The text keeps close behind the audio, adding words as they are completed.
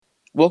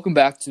Welcome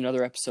back to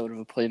another episode of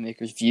A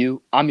Playmaker's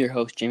View. I'm your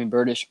host, Jamie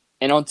Burdish,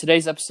 and on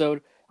today's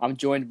episode, I'm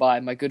joined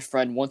by my good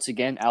friend once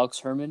again,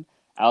 Alex Herman.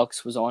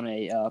 Alex was on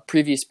a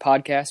previous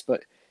podcast,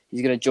 but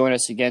he's going to join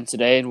us again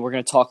today, and we're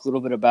going to talk a little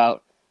bit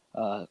about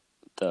the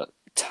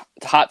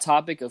hot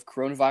topic of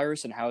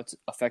coronavirus and how it's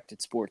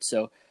affected sports.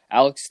 So,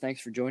 Alex,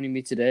 thanks for joining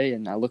me today,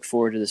 and I look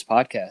forward to this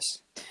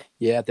podcast.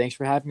 Yeah, thanks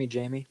for having me,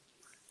 Jamie.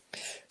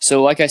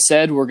 So, like I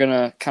said, we're going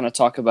to kind of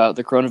talk about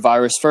the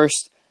coronavirus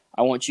first.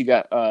 I want you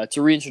guys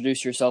to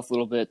reintroduce yourself a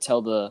little bit,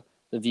 tell the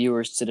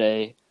viewers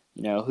today,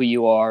 who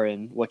you are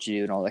and what you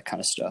do and all that kind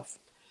of stuff.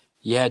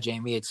 Yeah,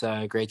 Jamie, it's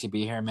great to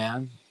be here,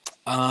 man.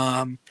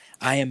 I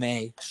am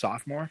a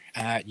sophomore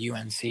at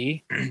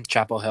UNC,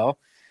 Chapel Hill,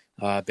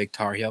 big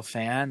Tar Heel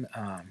fan.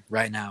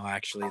 Right now,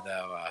 actually,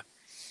 though,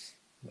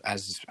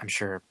 as I'm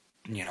sure,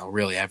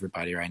 really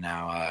everybody right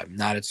now,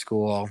 not at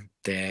school.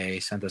 They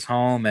sent us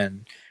home,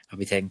 and I'll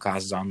be taking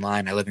classes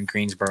online. I live in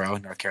Greensboro,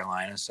 North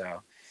Carolina,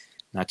 so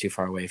not too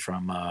far away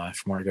from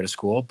where I go to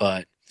school.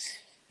 But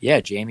yeah,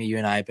 Jamie, you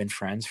and I have been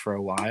friends for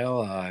a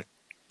while.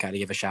 Got to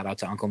give a shout out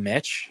to Uncle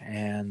Mitch.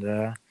 And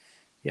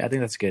yeah, I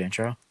think that's a good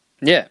intro.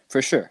 Yeah,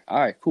 for sure. All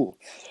right, cool.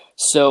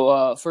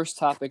 So first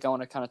topic I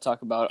want to kind of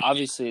talk about,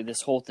 obviously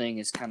this whole thing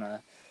is kind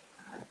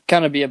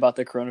of be about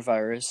the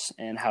coronavirus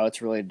and how it's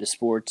related to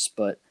sports.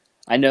 But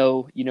I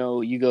know,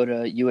 you go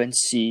to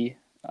UNC.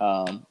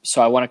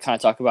 So I want to kind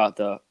of talk about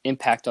the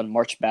impact on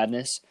March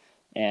Madness.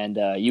 And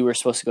you were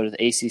supposed to go to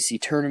the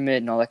ACC tournament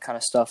and all that kind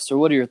of stuff. So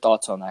what are your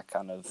thoughts on that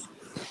kind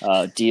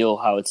of deal,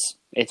 how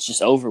it's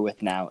just over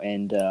with now,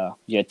 and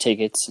you had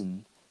tickets,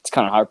 and it's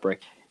kind of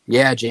heartbreaking.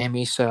 Yeah,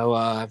 Jamie.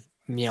 So,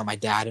 my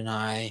dad and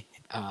I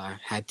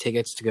had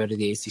tickets to go to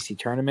the ACC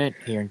tournament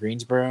here in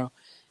Greensboro.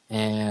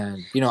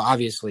 And,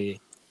 obviously,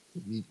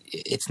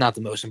 it's not the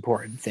most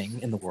important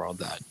thing in the world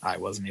that I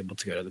wasn't able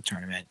to go to the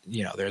tournament.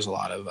 There's a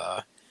lot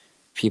of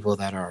people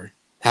that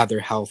have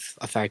their health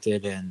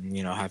affected and,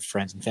 have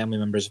friends and family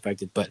members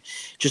affected. But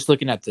just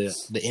looking at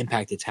the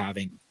impact it's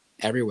having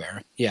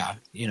everywhere, yeah,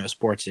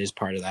 sports is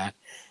part of that.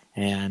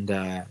 And,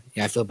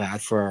 I feel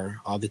bad for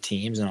all the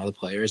teams and all the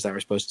players that were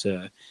supposed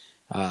to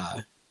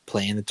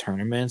play in the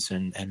tournaments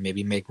and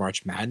maybe make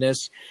March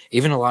Madness.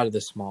 Even a lot of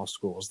the small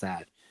schools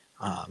that,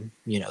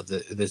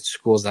 the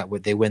schools that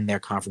they win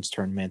their conference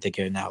tournament, they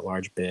get an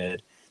at-large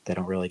bid. They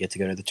don't really get to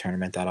go to the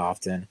tournament that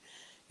often.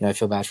 I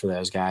feel bad for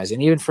those guys.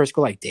 And even for a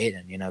school like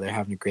Dayton, they're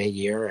having a great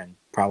year and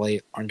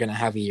probably aren't going to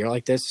have a year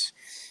like this,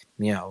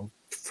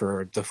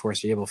 for the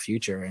foreseeable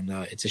future. And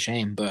it's a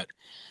shame. But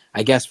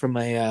I guess from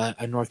a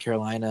North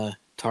Carolina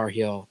Tar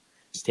Heel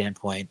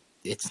standpoint,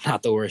 it's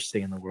not the worst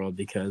thing in the world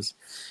because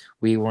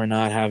we were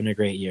not having a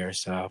great year.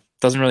 So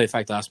it doesn't really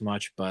affect us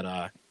much,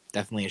 but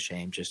definitely a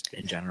shame just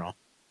in general.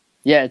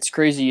 Yeah, it's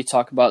crazy you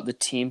talk about the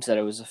teams that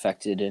it was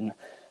affected. And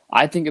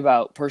I think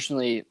about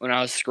personally when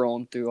I was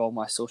scrolling through all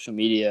my social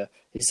media,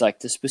 it's like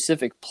the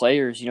specific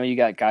players. You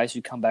got guys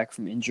who come back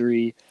from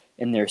injury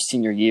in their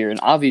senior year, and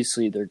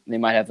obviously they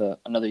might have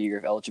another year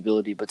of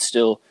eligibility, but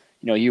still,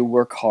 you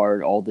work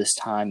hard all this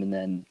time, and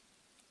then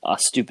a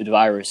stupid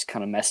virus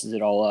kind of messes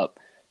it all up.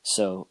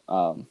 So,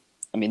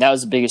 that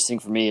was the biggest thing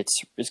for me.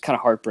 It's kind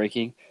of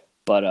heartbreaking,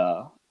 but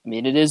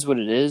it is what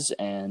it is,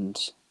 and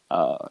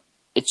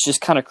it's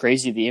just kind of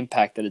crazy the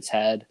impact that it's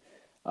had.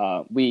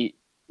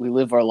 We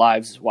live our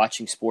lives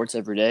watching sports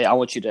every day. I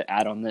want you to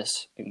add on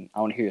this, and I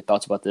want to hear your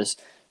thoughts about this.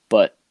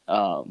 But,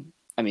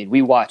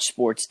 we watch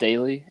sports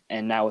daily,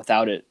 and now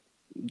without it,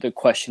 the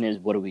question is,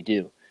 what do we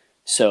do?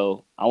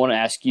 So I want to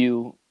ask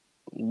you,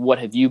 what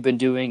have you been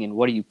doing, and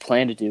what do you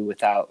plan to do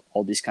without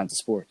all these kinds of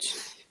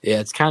sports? Yeah,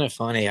 it's kind of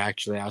funny,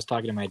 actually. I was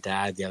talking to my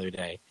dad the other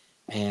day,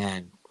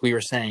 and we were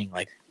saying,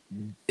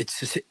 it's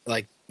just,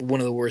 one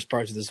of the worst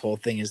parts of this whole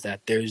thing is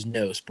that there's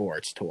no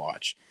sports to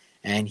watch.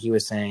 And he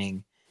was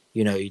saying,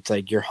 it's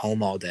like you're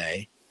home all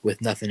day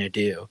with nothing to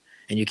do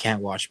and you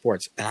can't watch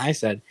sports. And I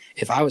said,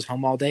 if I was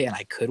home all day and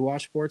I could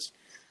watch sports,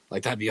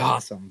 that'd be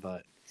awesome.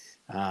 But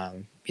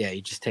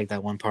you just take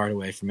that one part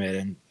away from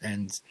it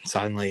and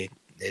suddenly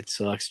it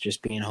sucks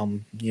just being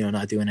home,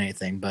 not doing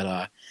anything.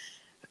 But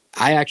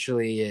I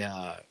actually,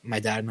 my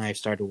dad and I have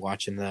started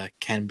watching the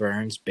Ken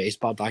Burns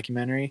baseball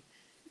documentary.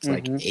 It's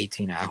like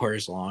 18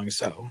 hours long.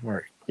 So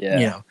we're,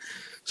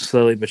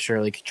 slowly but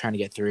surely trying to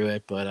get through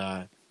it.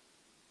 But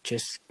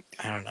just,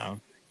 I don't know.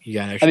 You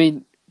got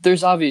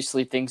there's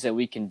obviously things that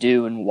we can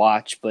do and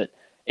watch, but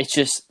it's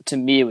just, to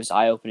me, it was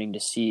eye-opening to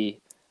see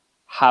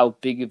how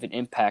big of an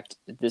impact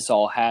this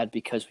all had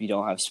because we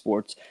don't have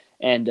sports.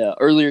 And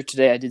earlier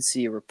today, I did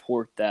see a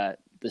report that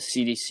the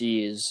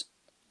CDC is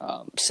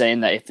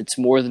saying that if it's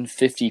more than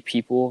 50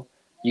 people,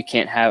 you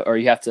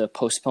have to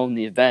postpone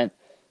the event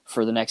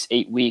for the next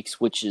 8 weeks,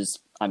 which is,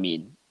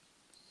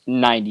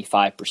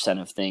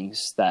 95% of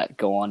things that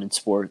go on in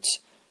sports.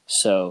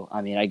 So,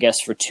 I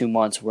guess for 2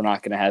 months, we're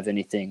not going to have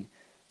anything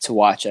to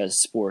watch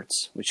as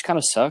sports, which kind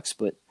of sucks.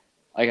 But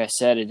like I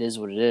said, it is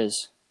what it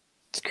is.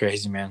 It's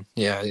crazy, man.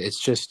 Yeah, it's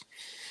just,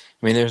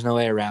 there's no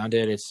way around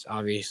it. It's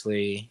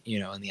obviously,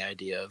 in the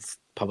idea of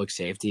public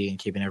safety and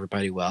keeping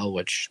everybody well,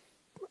 which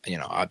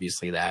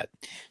obviously that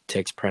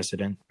takes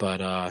precedent.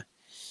 But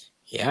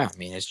yeah, I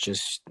mean, it's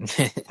just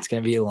it's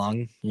gonna be a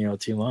long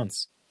 2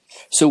 months.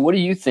 So, what do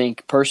you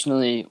think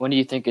personally? When do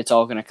you think it's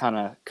all going to kind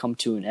of come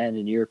to an end,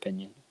 in your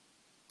opinion?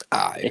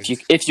 I If you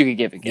could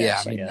give a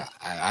Yeah, I guess, I mean,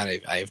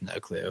 guess. I have no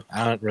clue.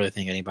 I don't really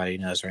think anybody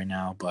knows right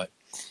now, but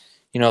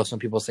some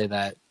people say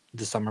that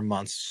the summer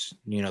months,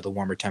 the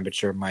warmer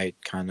temperature might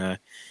kind of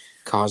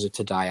cause it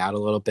to die out a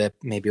little bit.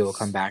 Maybe it will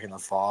come back in the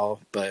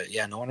fall, but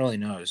yeah, no one really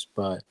knows.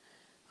 But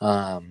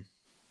um,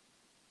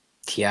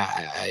 yeah,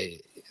 I,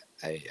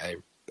 I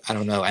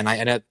don't know.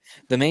 And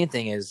the main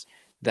thing is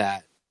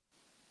that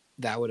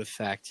would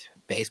affect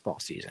baseball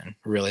season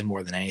really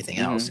more than anything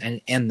else, Mm-hmm.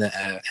 and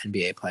the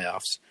NBA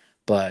playoffs.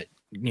 But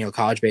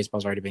college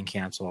baseball's already been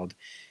canceled,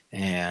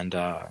 and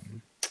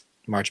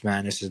March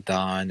Madness is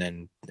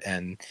done,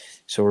 and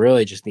so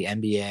really just the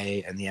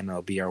NBA and the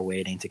MLB are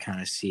waiting to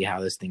kind of see how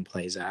this thing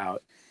plays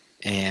out.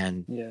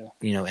 And Yeah.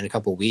 in a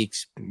couple of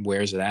weeks,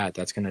 where's it at?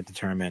 That's going to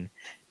determine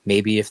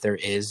maybe if there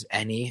is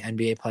any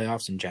NBA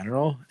playoffs in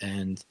general,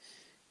 and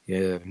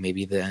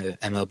maybe the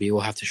MLB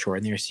will have to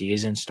shorten their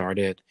season, start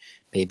it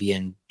maybe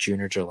in June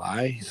or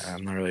July.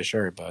 I'm not really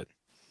sure, but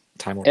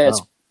time will Yeah,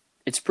 tell.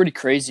 it's pretty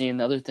crazy. And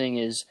the other thing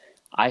is,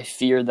 I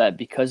fear that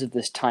because of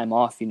this time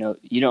off, you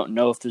don't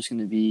know if there's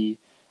going to be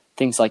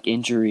things like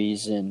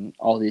injuries and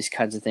all these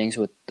kinds of things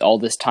with all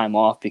this time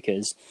off.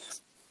 Because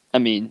I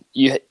mean,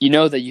 you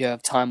know that you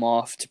have time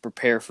off to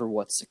prepare for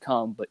what's to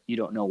come, but you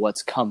don't know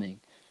what's coming.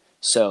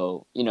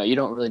 So you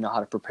don't really know how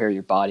to prepare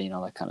your body and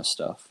all that kind of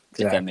stuff. If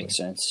that Exactly. makes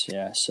sense,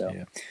 yeah. So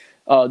Yeah.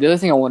 the other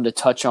thing I wanted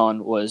to touch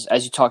on was,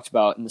 as you talked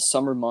about in the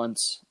summer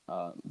months,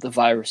 the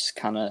virus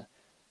kind of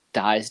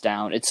dies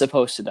down. It's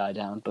supposed to die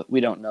down, but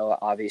we don't know,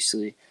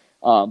 obviously.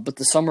 But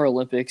the Summer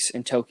Olympics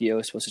in Tokyo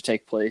is supposed to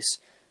take place.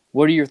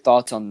 What are your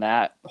thoughts on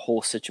that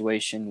whole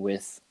situation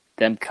with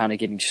them kind of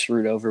getting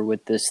screwed over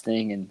with this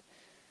thing? And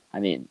I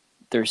mean,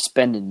 they're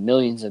spending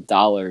millions of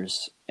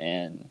dollars,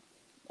 and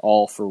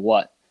all for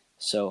what?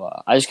 So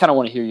I just kind of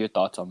want to hear your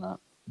thoughts on that.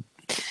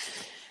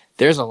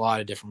 There's a lot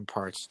of different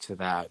parts to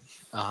that.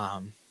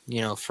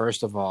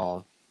 First of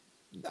all,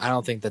 I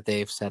don't think that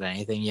they've said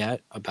anything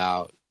yet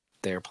about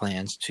their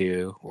plans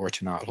to or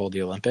to not hold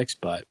the Olympics,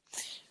 but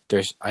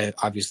there's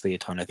obviously a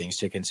ton of things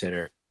to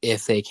consider.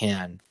 If they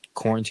can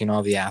quarantine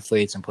all the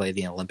athletes and play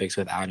the Olympics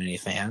without any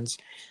fans,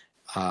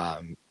 I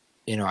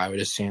would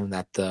assume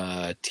that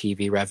the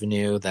TV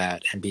revenue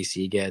that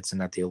NBC gets and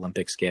that the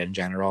Olympics get in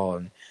general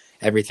and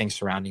everything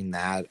surrounding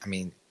that, I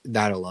mean,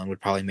 that alone would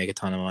probably make a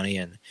ton of money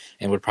and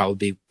would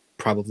probably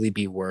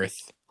be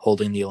worth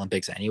holding the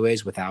Olympics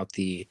anyways without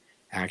the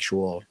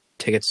actual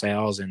ticket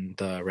sales and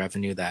the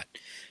revenue that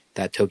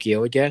Tokyo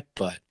would get.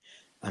 But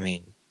I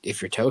mean,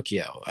 if you're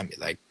Tokyo, I mean,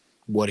 like,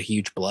 what a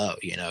huge blow.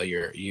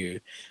 A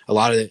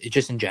lot of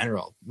just in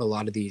general, a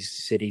lot of these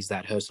cities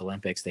that host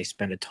Olympics, they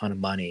spend a ton of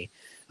money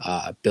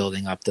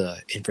building up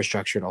the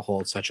infrastructure to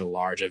hold such a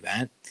large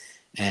event.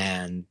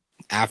 And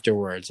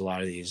afterwards, a lot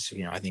of these,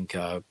 I think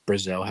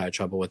Brazil had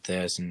trouble with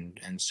this, and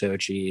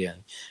Sochi,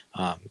 and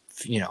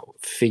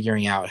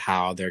figuring out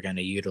how they're going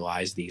to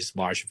utilize these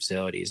large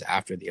facilities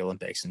after the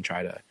Olympics and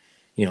try to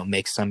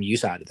make some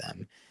use out of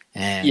them.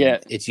 And Yeah,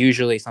 it's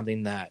usually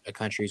something that a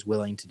country is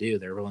willing to do.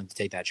 They're willing to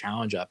take that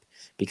challenge up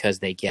because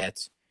they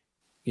get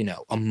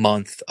a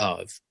month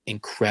of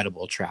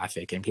incredible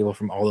traffic and people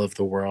from all over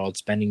the world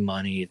spending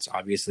money. It's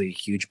obviously a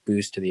huge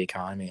boost to the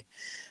economy.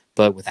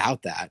 But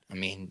without that, I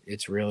mean,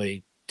 it's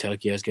really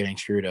Tokyo's getting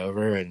screwed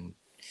over, and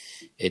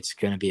it's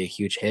going to be a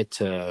huge hit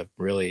to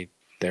really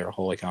their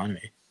whole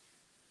economy.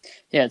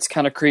 yeah, it's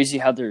kind of crazy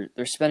how they're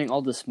spending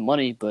all this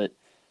money, but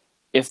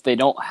if they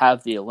don't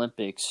have the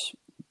Olympics,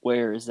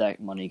 where is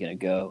that money going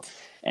to go?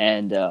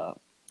 And I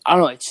don't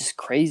know. It's just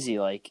crazy.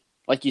 Like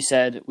you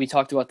said, we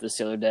talked about this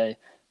the other day,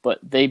 but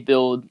they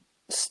build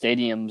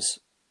stadiums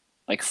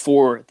like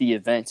for the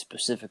event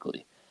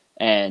specifically,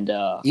 and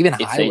Even if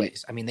they,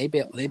 highways. I mean, they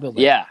build like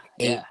yeah,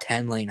 eight, yeah,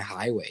 10 lane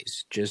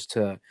highways just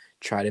to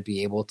try to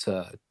be able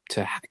to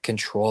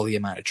control the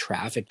amount of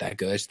traffic that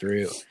goes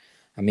through.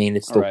 I mean,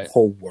 it's all the right.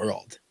 whole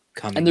world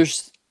And coming.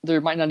 there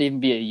might not even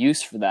be a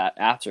use for that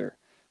after,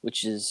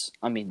 which is,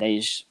 I mean, they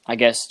just, I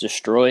guess,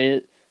 destroy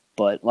it.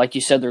 But like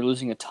you said, they're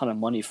losing a ton of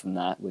money from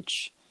that,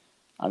 which,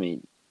 I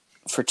mean,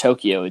 for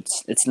Tokyo,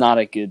 it's not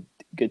a good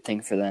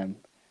thing for them.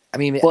 I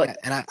mean, But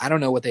and I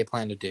don't know what they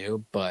plan to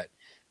do, but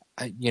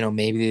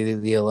maybe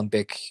the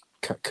Olympic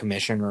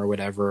Commission or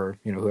whatever,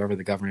 whoever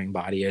the governing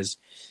body is,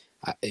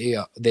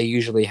 they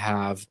usually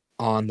have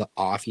on the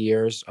off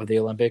years of the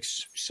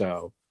Olympics.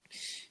 So,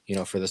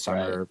 for the right,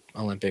 Summer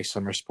Olympics,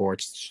 summer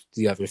sports,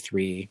 the other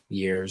 3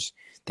 years,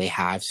 they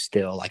have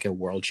still like a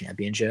world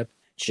championship.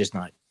 It's just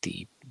not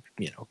the,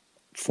 right,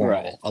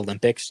 formal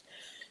Olympics.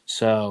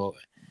 So,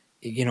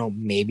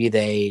 maybe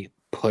they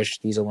push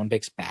these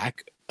Olympics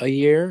back a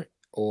year,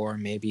 or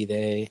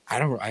maybe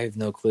I have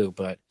no clue,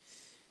 but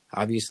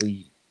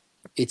obviously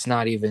it's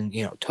not even,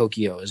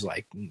 Tokyo is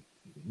like,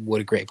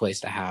 what a great place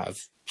to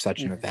have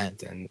such an mm-hmm.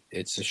 event. And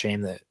it's a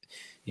shame that,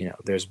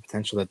 there's a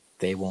potential that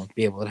they won't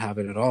be able to have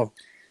it at all.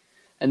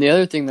 And the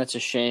other thing that's a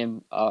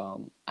shame,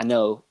 I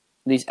know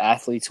these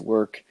athletes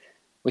work.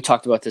 We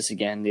talked about this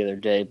again the other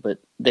day, but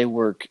they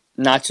work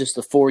not just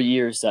the 4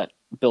 years that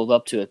build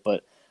up to it,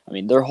 but I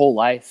mean their whole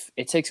life.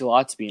 It takes a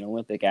lot to be an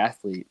Olympic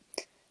athlete,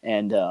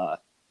 and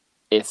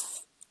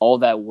if all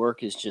that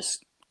work is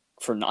just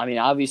for, I mean,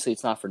 obviously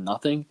it's not for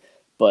nothing,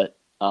 but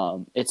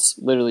it's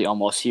literally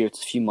almost here.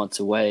 It's a few months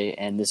away,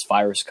 and this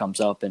virus comes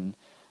up, and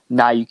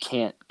now you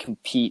can't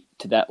compete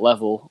to that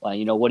level.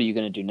 What are you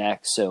going to do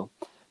next? So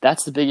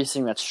that's the biggest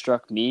thing that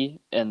struck me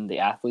and the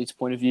athlete's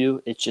point of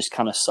view. It just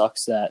kind of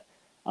sucks that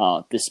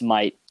this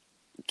might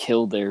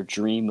kill their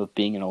dream of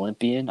being an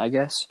Olympian, I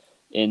guess,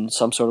 in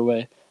some sort of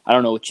way. I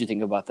don't know what you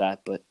think about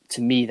that, but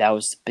to me, that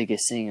was the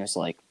biggest thing. It was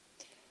like,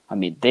 I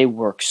mean, they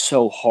work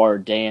so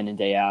hard day in and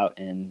day out,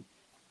 and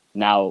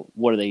now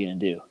what are they going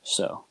to do?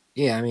 So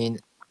Yeah, I mean,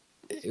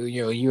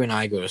 you and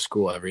I go to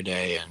school every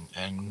day,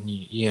 and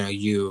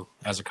you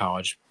as a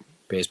college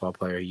baseball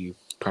player, you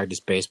practice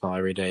baseball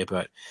every day.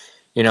 But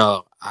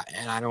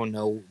I don't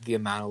know the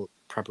amount of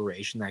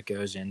preparation that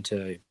goes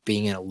into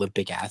being an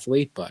Olympic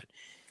athlete, but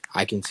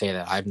I can say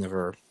that I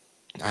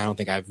don't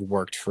think I've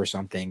worked for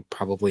something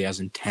probably as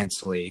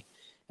intensely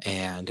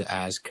and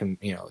as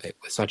with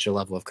such a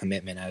level of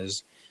commitment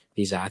as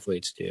these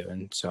athletes do,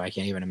 and so I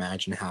can't even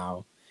imagine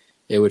how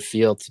it would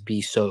feel to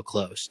be so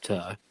close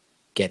to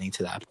getting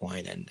to that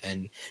point,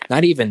 and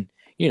not even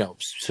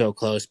so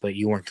close, but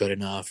you weren't good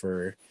enough,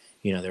 or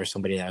there was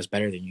somebody that was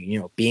better than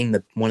you. Being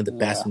one of the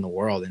best yeah, in the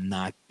world and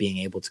not being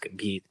able to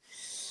compete,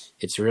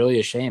 it's really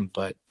a shame.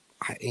 But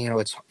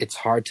it's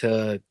hard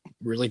to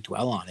really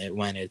dwell on it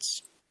when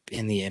it's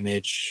in the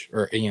image,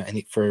 or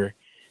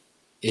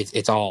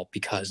it's all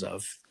because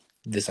of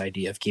this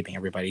idea of keeping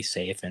everybody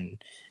safe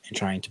and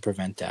trying to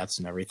prevent deaths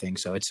and everything.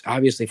 So it's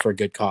obviously for a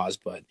good cause,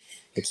 but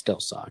it still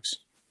sucks.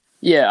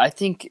 yeah. I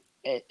think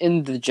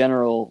in the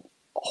general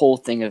whole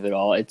thing of it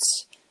all,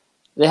 it's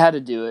they had to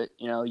do it.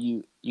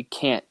 You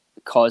can't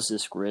cause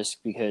this risk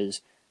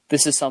because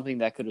this is something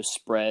that could have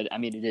spread. I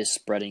mean, it is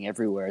spreading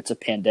everywhere. It's a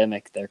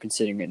pandemic. They're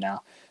considering it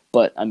now,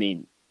 but I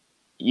mean,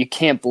 you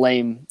can't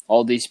blame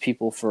all these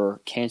people for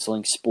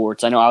canceling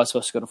sports. I know I was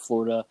supposed to go to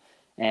Florida,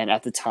 and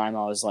at the time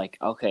I was like,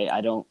 okay,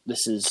 I don't.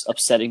 This is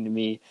upsetting to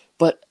me.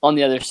 But on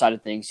the other side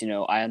of things,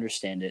 I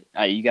understand it.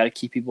 You got to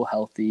keep people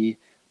healthy.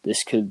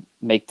 This could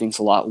make things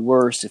a lot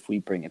worse if we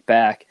bring it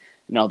back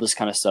and all this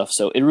kind of stuff.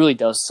 So it really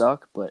does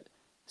suck, but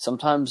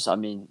sometimes, I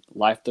mean,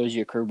 life throws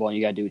you a curveball, and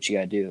you got to do what you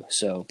got to do.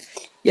 So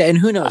Yeah, and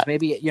who knows? I,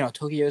 Maybe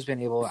Tokyo's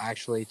been able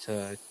actually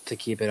to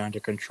keep it under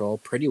control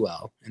pretty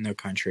well in their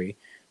country.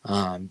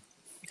 Um,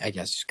 I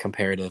guess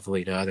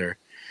comparatively to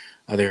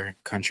other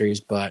countries,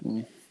 but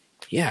mm,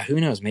 yeah, who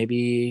knows?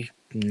 Maybe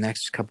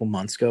next couple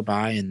months go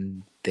by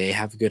and they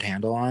have a good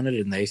handle on it,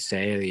 and they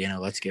say,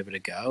 let's give it a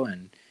go.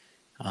 And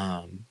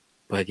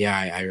but yeah,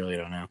 I really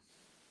don't know.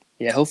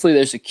 yeah, hopefully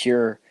there's a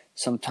cure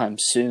sometime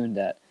soon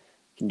that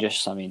can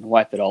just, I mean,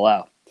 wipe it all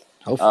out.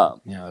 Hopefully,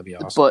 Um, that'd be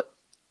awesome. but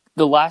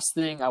the last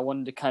thing I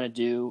wanted to kind of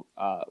do,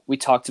 we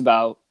talked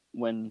about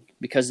when,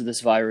 because of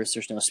this virus,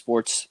 there's no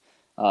sports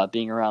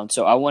being around.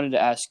 So I wanted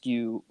to ask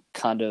you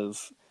kind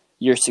of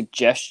your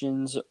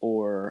suggestions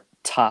or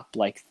top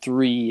like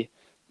 3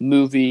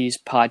 movies,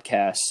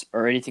 podcasts,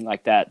 or anything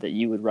like that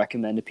you would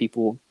recommend to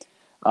people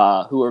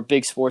who are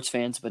big sports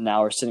fans but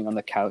now are sitting on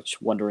the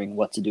couch wondering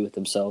what to do with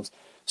themselves.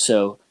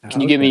 So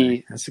can you give Okay,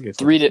 me that's a good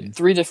three question.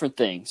 three different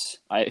things?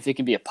 If it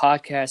can be a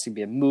podcast, it can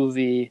be a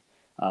movie,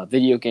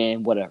 video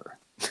game, whatever.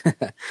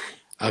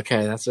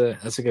 Okay, that's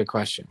a good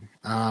question.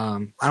 I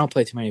don't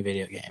play too many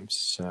video games,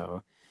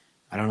 so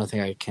I don't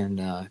think I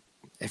can.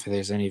 If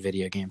there's any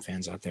video game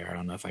fans out there, I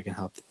don't know if I can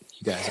help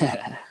you guys out.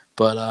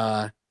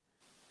 But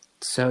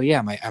so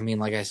yeah, I mean,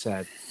 like I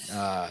said,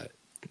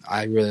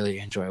 I really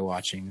enjoy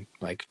watching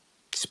like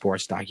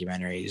sports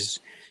documentaries.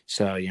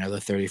 So the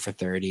 30 for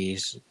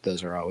 30s,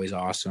 those are always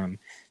awesome.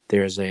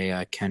 There's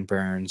a Ken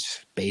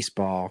Burns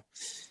baseball.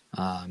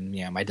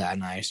 My dad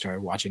and I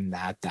started watching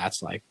that.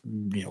 That's like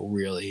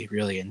really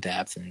really in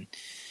depth, and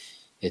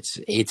it's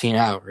 18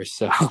 hours,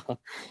 so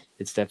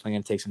it's definitely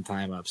gonna take some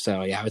time up.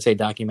 So yeah, I would say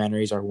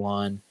documentaries are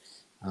one.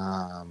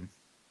 Um,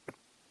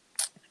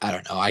 I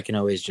don't know. I can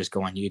always just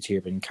go on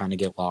YouTube and kind of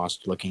get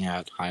lost looking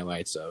at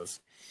highlights of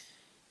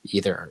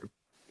either,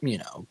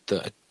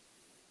 the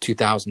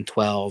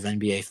 2012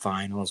 NBA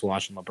Finals,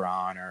 watching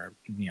LeBron, or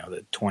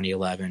the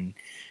 2011,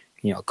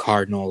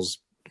 Cardinals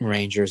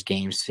Rangers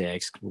Game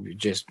 6.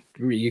 Just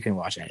you can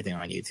watch anything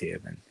on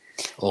YouTube and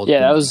old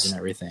Yeah, games and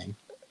everything.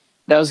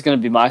 that was going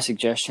to be my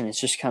suggestion. It's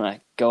just kind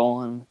of go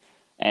on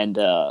and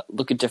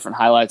look at different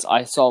highlights.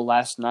 I saw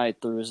last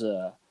night there was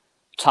a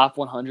top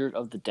 100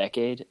 of the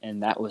decade,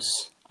 and that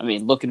was, I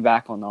mean, looking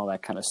back on all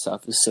that kind of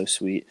stuff is so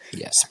sweet.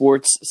 Yeah.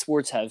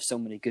 Sports have so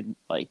many good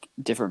like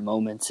different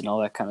moments and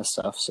all that kind of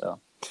stuff. So,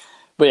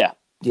 but yeah,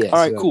 Yeah. all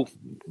right, So cool.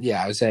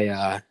 yeah, I would say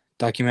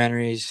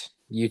documentaries,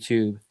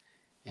 YouTube,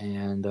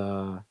 and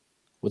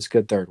what's a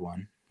good third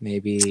one?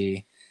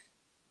 Maybe.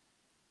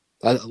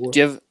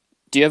 Do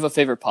you have a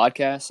favorite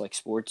podcast like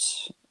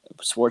sports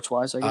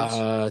sports-wise, I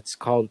guess? It's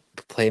called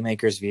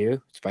Playmaker's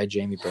View. It's by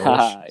Jamie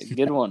Burrish.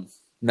 Good one.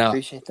 No,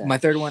 Appreciate that. my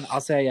third one, I'll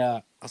say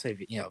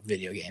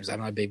video games. I'm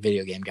not a big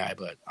video game guy,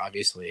 but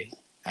obviously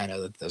I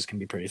know that those can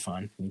be pretty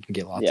fun. You can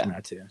get lost in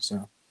that too.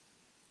 So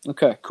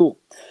Okay, cool.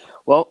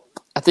 Well,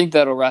 I think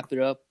that'll wrap it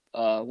up.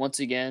 Once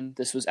again,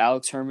 this was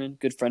Alex Herman,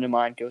 good friend of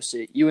mine, goes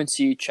to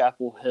UNC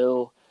Chapel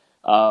Hill.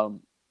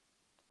 I'm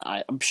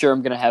sure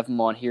I'm going to have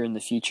him on here in the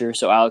future.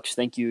 So, Alex,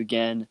 thank you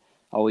again.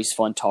 Always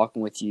fun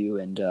talking with you,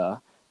 and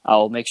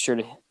I'll make sure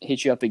to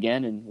hit you up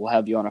again, and we'll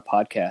have you on a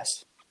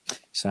podcast.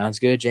 sounds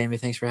good, Jamie.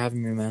 Thanks for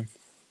having me, man.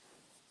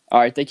 All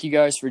right, thank you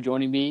guys for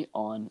joining me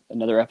on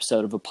another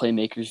episode of A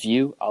Playmaker's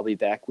View. I'll be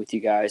back with you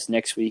guys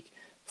next week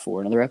for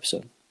another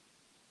episode.